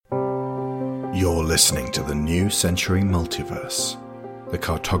You're listening to the New Century Multiverse, the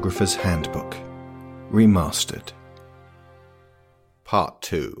Cartographer's Handbook, remastered. Part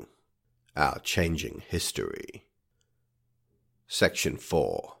 2. Our Changing History. Section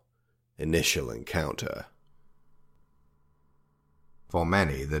 4. Initial Encounter. For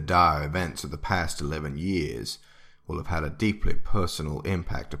many, the dire events of the past 11 years will have had a deeply personal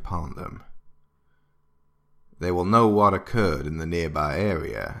impact upon them. They will know what occurred in the nearby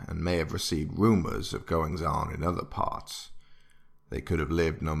area and may have received rumors of goings-on in other parts. They could have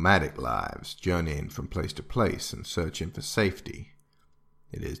lived nomadic lives, journeying from place to place and searching for safety.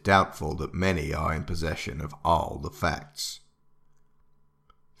 It is doubtful that many are in possession of all the facts.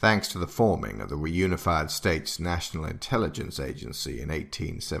 Thanks to the forming of the Reunified States National Intelligence Agency in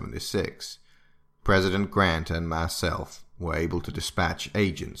 1876, President Grant and myself were able to dispatch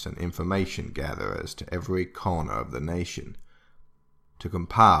agents and information gatherers to every corner of the nation to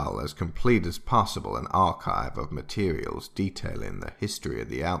compile as complete as possible an archive of materials detailing the history of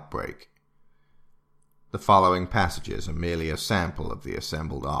the outbreak. The following passages are merely a sample of the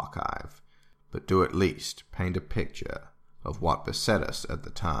assembled archive, but do at least paint a picture of what beset us at the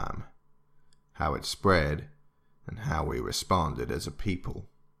time, how it spread, and how we responded as a people.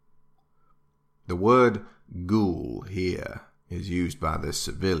 The word ghoul here is used by this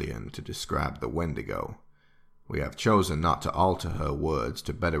civilian to describe the Wendigo. We have chosen not to alter her words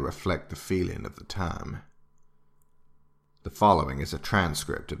to better reflect the feeling of the time. The following is a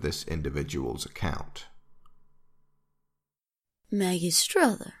transcript of this individual's account. Maggie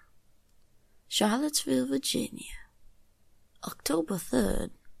Strother, Charlottesville, Virginia, October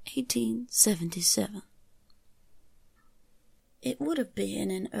 3rd, 1877. It would have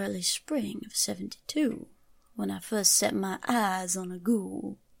been in early spring of 72 when I first set my eyes on a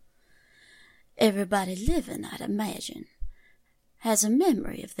ghoul. Everybody living, I'd imagine, has a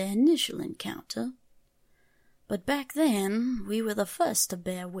memory of their initial encounter. But back then, we were the first to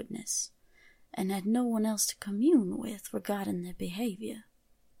bear witness, and had no one else to commune with regarding their behavior.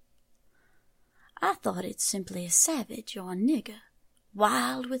 I thought it simply a savage or a nigger,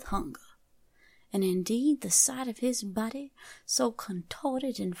 wild with hunger. And indeed the sight of his body, so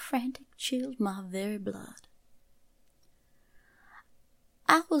contorted and frantic, chilled my very blood.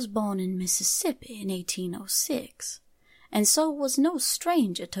 I was born in Mississippi in 1806, and so was no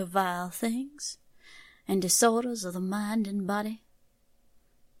stranger to vile things, and disorders of the mind and body.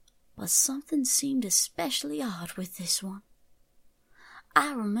 But something seemed especially odd with this one.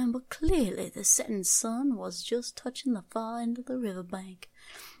 I remember clearly the setting sun was just touching the far end of the riverbank,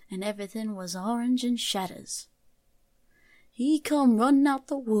 and everything was orange and shadows. He come running out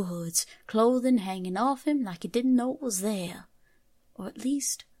the woods, clothing hanging off him like he didn't know it was there, or at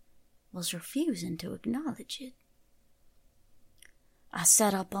least was refusing to acknowledge it. I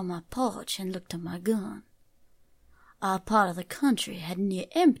sat up on my porch and looked at my gun. Our part of the country had near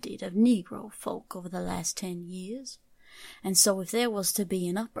emptied of Negro folk over the last 10 years, and so if there was to be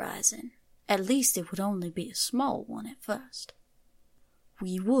an uprising, at least it would only be a small one at first.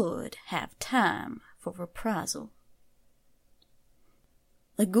 We would have time for reprisal.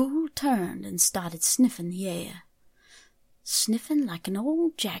 The ghoul turned and started sniffing the air. Sniffing like an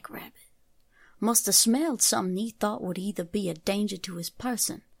old jackrabbit. Must have smelled something he thought would either be a danger to his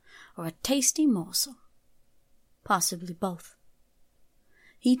person or a tasty morsel. Possibly both.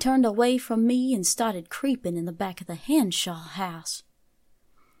 He turned away from me and started creeping in the back of the Henshaw house.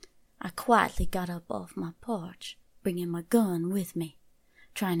 I quietly got up off my porch, bringing my gun with me,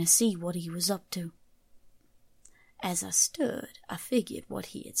 trying to see what he was up to. As I stood, I figured what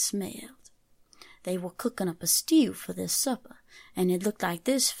he had smelled. They were cooking up a stew for their supper, and it looked like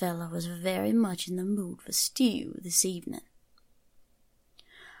this fellow was very much in the mood for stew this evening.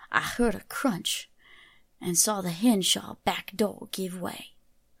 I heard a crunch, and saw the Henshaw back door give way.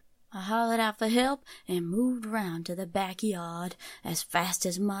 I hollered out for help and moved round to the backyard as fast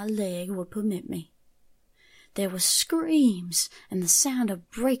as my leg would permit me. There were screams and the sound of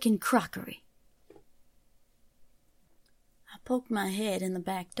breaking crockery. I poked my head in the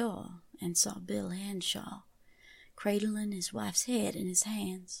back door and saw Bill Henshaw cradling his wife's head in his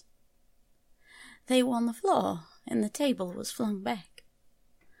hands. They were on the floor, and the table was flung back.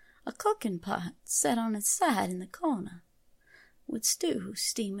 A cooking pot sat on its side in the corner, with stew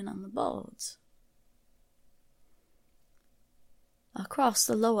steaming on the boards. Across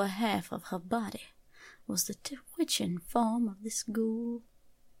the lower half of her body was the twitching form of this ghoul.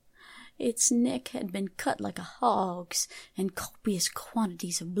 Its neck had been cut like a hog's, and copious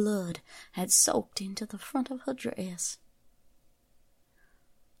quantities of blood had soaked into the front of her dress.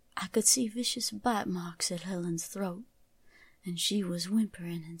 I could see vicious bite marks at Helen's throat, and she was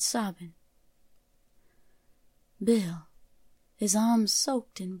whimpering and sobbing. Bill, his arms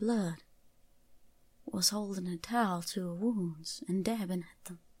soaked in blood, was holding a towel to her wounds and dabbing at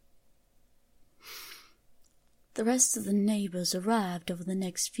them. The rest of the neighbors arrived over the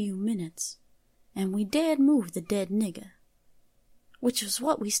next few minutes, and we dared move the dead nigger, which was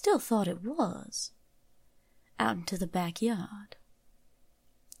what we still thought it was, out into the backyard.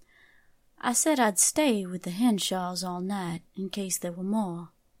 I said I'd stay with the Henshaws all night in case there were more,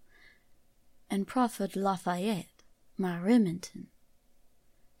 and proffered Lafayette, my Remington,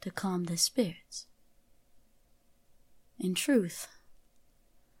 to calm their spirits. In truth,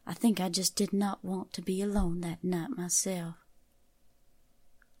 I think I just did not want to be alone that night myself.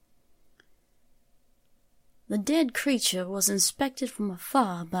 The dead creature was inspected from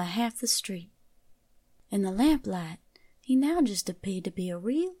afar by half the street. In the lamplight, he now just appeared to be a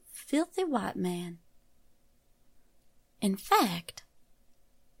real filthy white man. In fact,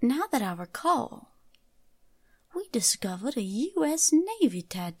 now that I recall, we discovered a U.S. Navy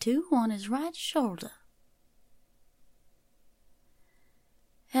tattoo on his right shoulder.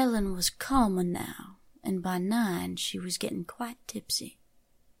 Helen was calmer now, and by 9 she was getting quite tipsy,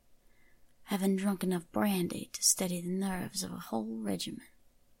 having drunk enough brandy to steady the nerves of a whole regiment.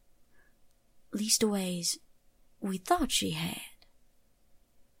 Leastways, we thought she had.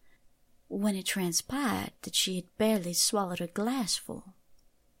 When it transpired that she had barely swallowed a glassful,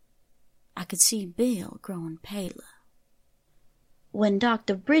 I could see Bill growing paler. When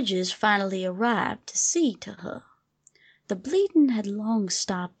Dr. Bridges finally arrived to see to her, the bleeding had long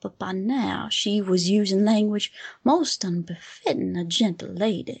stopped, but by now she was using language most unbefitting a gentle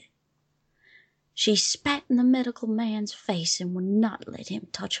lady. She spat in the medical man's face and would not let him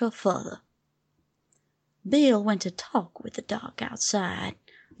touch her further. Bill went to talk with the doc outside,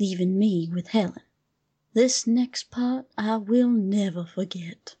 leaving me with Helen. This next part I will never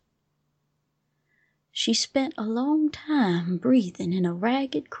forget. She spent a long time breathing in a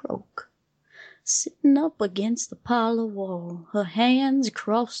ragged croak, sitting up against the parlor wall, her hands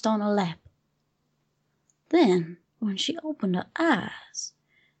crossed on her lap. Then, when she opened her eyes,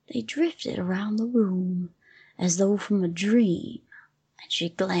 they drifted around the room as though from a dream, and she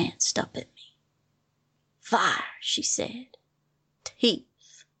glanced up at me. "Fire," she said.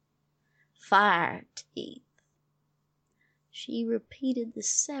 "Teeth. Fire teeth." She repeated this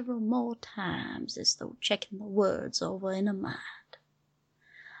several more times as though checking the words over in her mind.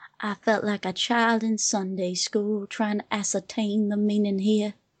 I felt like a child in Sunday school trying to ascertain the meaning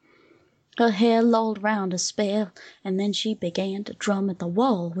here. Her hair lolled round a spell, and then she began to drum at the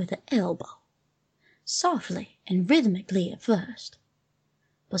wall with her elbow, softly and rhythmically at first,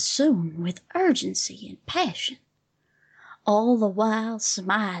 but soon with urgency and passion, all the while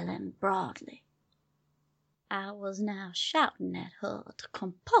smiling broadly. I was now shouting at her to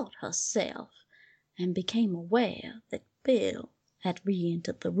comport herself, and became aware that Bill had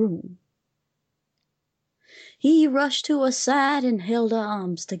re-entered the room. He rushed to her side and held her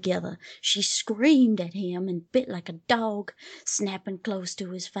arms together. She screamed at him and bit like a dog, snapping close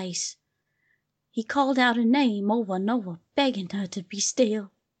to his face. He called out her name over and over, begging her to be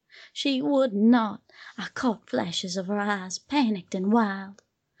still. She would not. I caught flashes of her eyes, panicked and wild.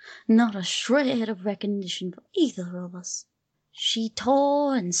 Not a shred of recognition for either of us. She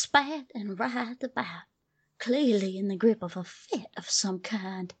tore and spat and writhed about, clearly in the grip of a fit of some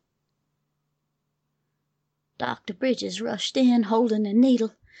kind. Dr. Bridges rushed in, holding a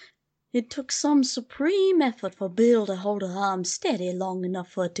needle. It took some supreme effort for Bill to hold her arm steady long enough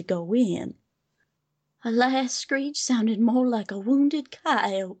for it to go in. Her last screech sounded more like a wounded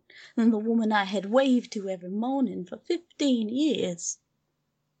coyote than the woman I had waved to every morning for 15 years.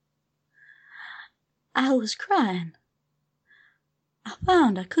 I was crying. I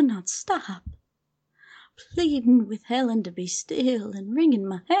found I could not stop, pleading with Helen to be still and wringing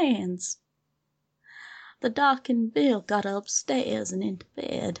my hands. The doc and Bill got her upstairs and into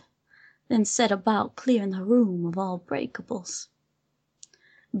bed, then set about clearing the room of all breakables.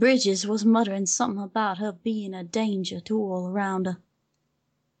 Bridges was muttering something about her being a danger to all around her.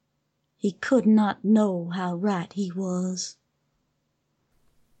 He could not know how right he was.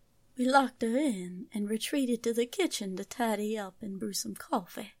 We locked her in and retreated to the kitchen to tidy up and brew some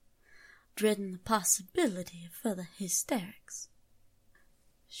coffee, dreading the possibility of further hysterics.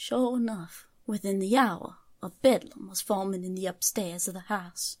 Sure enough, within the hour, a bedlam was forming in the upstairs of the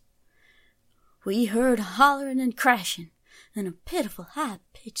house. We heard hollering and crashing, and a pitiful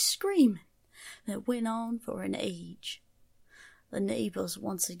high-pitched screaming that went on for an age. The neighbors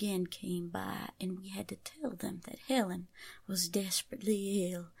once again came by, and we had to tell them that Helen was desperately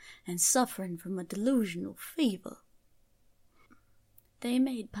ill and suffering from a delusional fever. They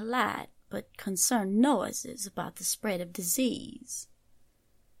made polite but concerned noises about the spread of disease.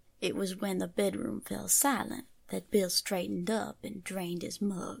 It was when the bedroom fell silent that Bill straightened up and drained his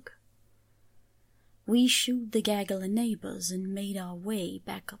mug. We shooed the gaggle of neighbors and made our way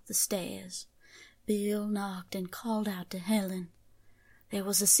back up the stairs. Bill knocked and called out to Helen. There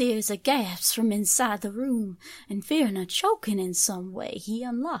was a series of gasps from inside the room, and fearing her choking in some way, he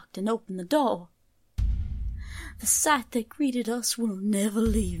unlocked and opened the door. The sight that greeted us will never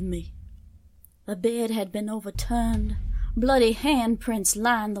leave me. The bed had been overturned. Bloody handprints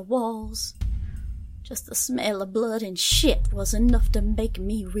lined the walls. Just the smell of blood and shit was enough to make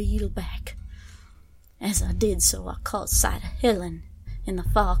me reel back. As I did so, I caught sight of Helen in the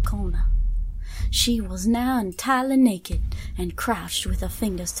far corner. She was now entirely naked and crouched with her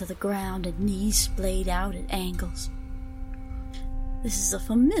fingers to the ground and knees splayed out at angles. This is a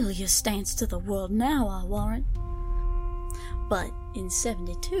familiar stance to the world now, I warrant. But in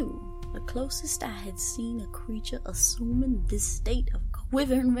 '72, the closest I had seen a creature assuming this state of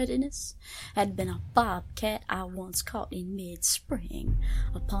quivering readiness had been a bobcat I once caught in mid-spring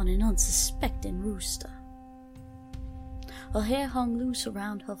upon an unsuspecting rooster. Her hair hung loose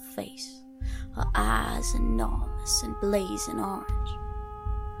around her face, her eyes enormous and blazing orange.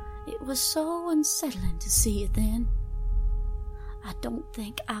 It was so unsettling to see it then. I don't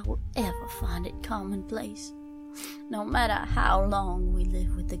think I will ever find it commonplace, no matter how long we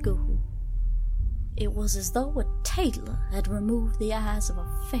live with the ghoul. It was as though a tailor had removed the eyes of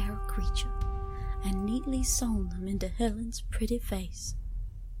a fair creature and neatly sewn them into Helen's pretty face.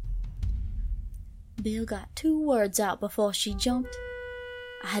 Bill got 2 words out before she jumped.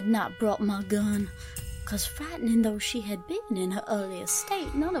 I had not brought my gun, 'cause frightening though she had been in her earlier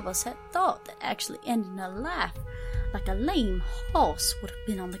state, none of us had thought that actually ending her life like a lame horse would have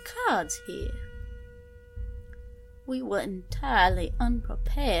been on the cards here. We were entirely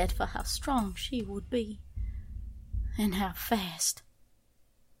unprepared for how strong she would be, and how fast.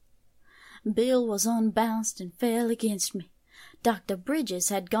 Bill was unbalanced and fell against me. Dr. Bridges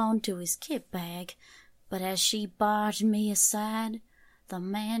had gone to his kit bag, but as she barged me aside, the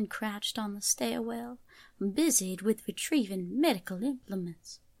man crouched on the stairwell, busied with retrieving medical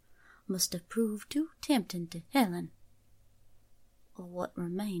implements, must have proved too tempting to Helen, or what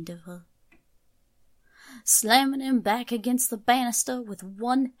remained of her. Slamming him back against the banister with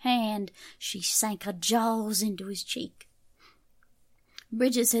one hand, she sank her jaws into his cheek.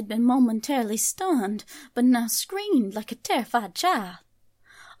 Bridges had been momentarily stunned, but now screamed like a terrified child.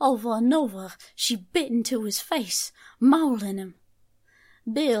 Over and over she bit into his face, mauling him.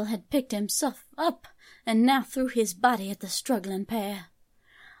 Bill had picked himself up and now threw his body at the struggling pair.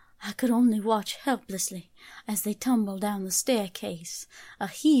 I could only watch helplessly as they tumbled down the staircase, a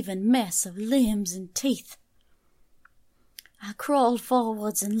heaving mess of limbs and teeth. I crawled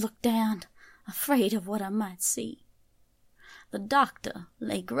forwards and looked down, afraid of what I might see. The doctor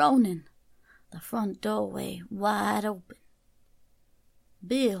lay groaning, the front doorway wide open.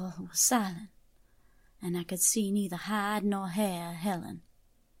 Bill was silent, and I could see neither hide nor hair of Helen.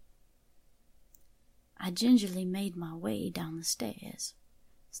 I gingerly made my way down the stairs,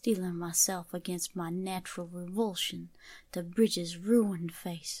 steeling myself against my natural revulsion to Bridges' ruined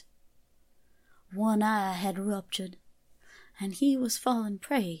face. One eye had ruptured, and he was falling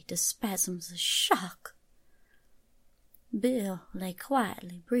prey to spasms of shock. Bill lay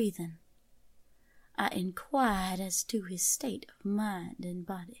quietly breathing. I inquired as to his state of mind and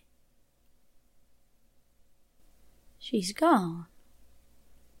body. "She's gone,"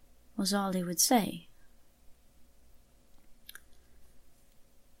 was all he would say.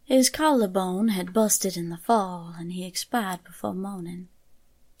 His collarbone had busted in the fall, and he expired before morning.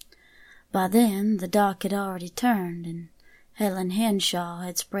 By then the dark had already turned, and Helen Henshaw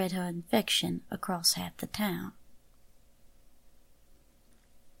had spread her infection across half the town.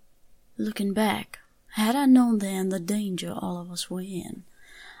 Looking back, had I known then the danger all of us were in,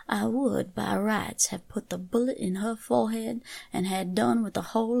 I would by rights have put the bullet in her forehead and had done with the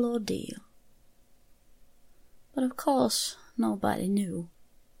whole ordeal. But of course nobody knew.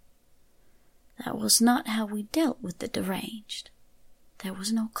 That was not how we dealt with the deranged. There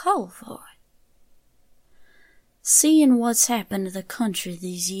was no call for it. Seeing what's happened to the country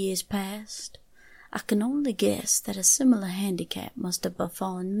these years past, I can only guess that a similar handicap must have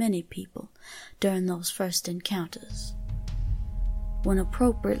befallen many people during those first encounters, when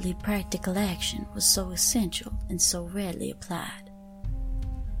appropriately practical action was so essential and so rarely applied.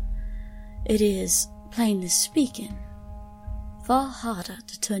 It is, plainly speaking, far harder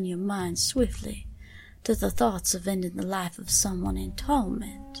to turn your mind swiftly to the thoughts of ending the life of someone in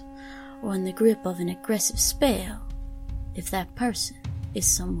torment or in the grip of an aggressive spell if that person is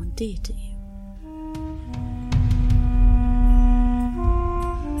someone dear to you.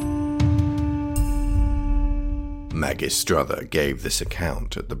 Maggie Strother gave this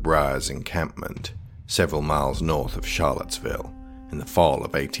account at the Briars encampment, several miles north of Charlottesville, in the fall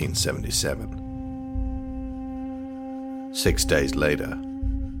of 1877. 6 days later,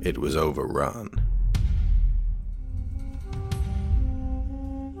 it was overrun.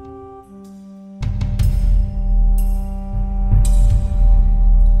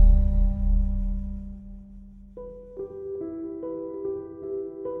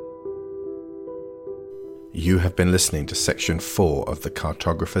 You have been listening to Section 4 of the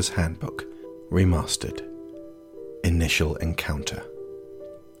Cartographer's Handbook, Remastered. Initial Encounter.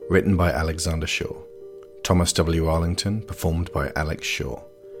 Written by Alexander Shaw. Thomas W. Arlington, performed by Alex Shaw.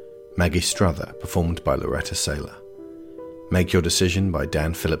 Maggie Strother, performed by Loretta Saylor. Make Your Decision by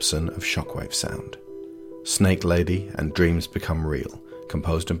Dan Phillipson of Shockwave Sound. Snake Lady and Dreams Become Real,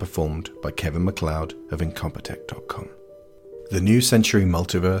 composed and performed by Kevin MacLeod of Incompetech.com. The New Century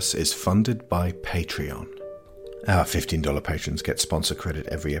Multiverse is funded by Patreon. Our $15 patrons get sponsor credit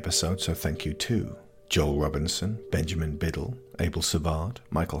every episode, so thank you to Joel Robinson, Benjamin Biddle, Abel Savard,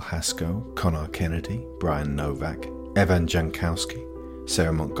 Michael Haskell, Connor Kennedy, Brian Novak, Evan Jankowski,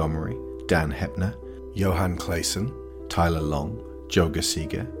 Sarah Montgomery, Dan Hepner, Johan Clayson, Tyler Long, Joe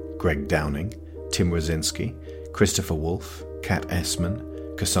Gasiga, Greg Downing, Tim Rosinski, Christopher Wolfe, Kat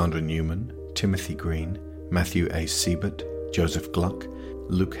Essman, Cassandra Newman, Timothy Green, Matthew A. Siebert, Joseph Gluck,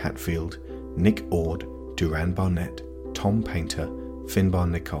 Luke Hatfield, Nick Ord, Duran Barnett, Tom Painter, Finbar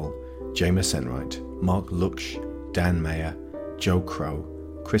Nicole, Jameis Enright, Mark Luksch, Dan Mayer, Joe Crow,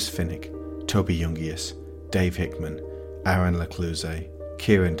 Chris Finnick, Toby Jungius, Dave Hickman, Aaron Lecluse,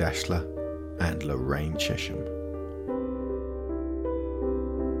 Kieran Dashler, and Lorraine Chesham.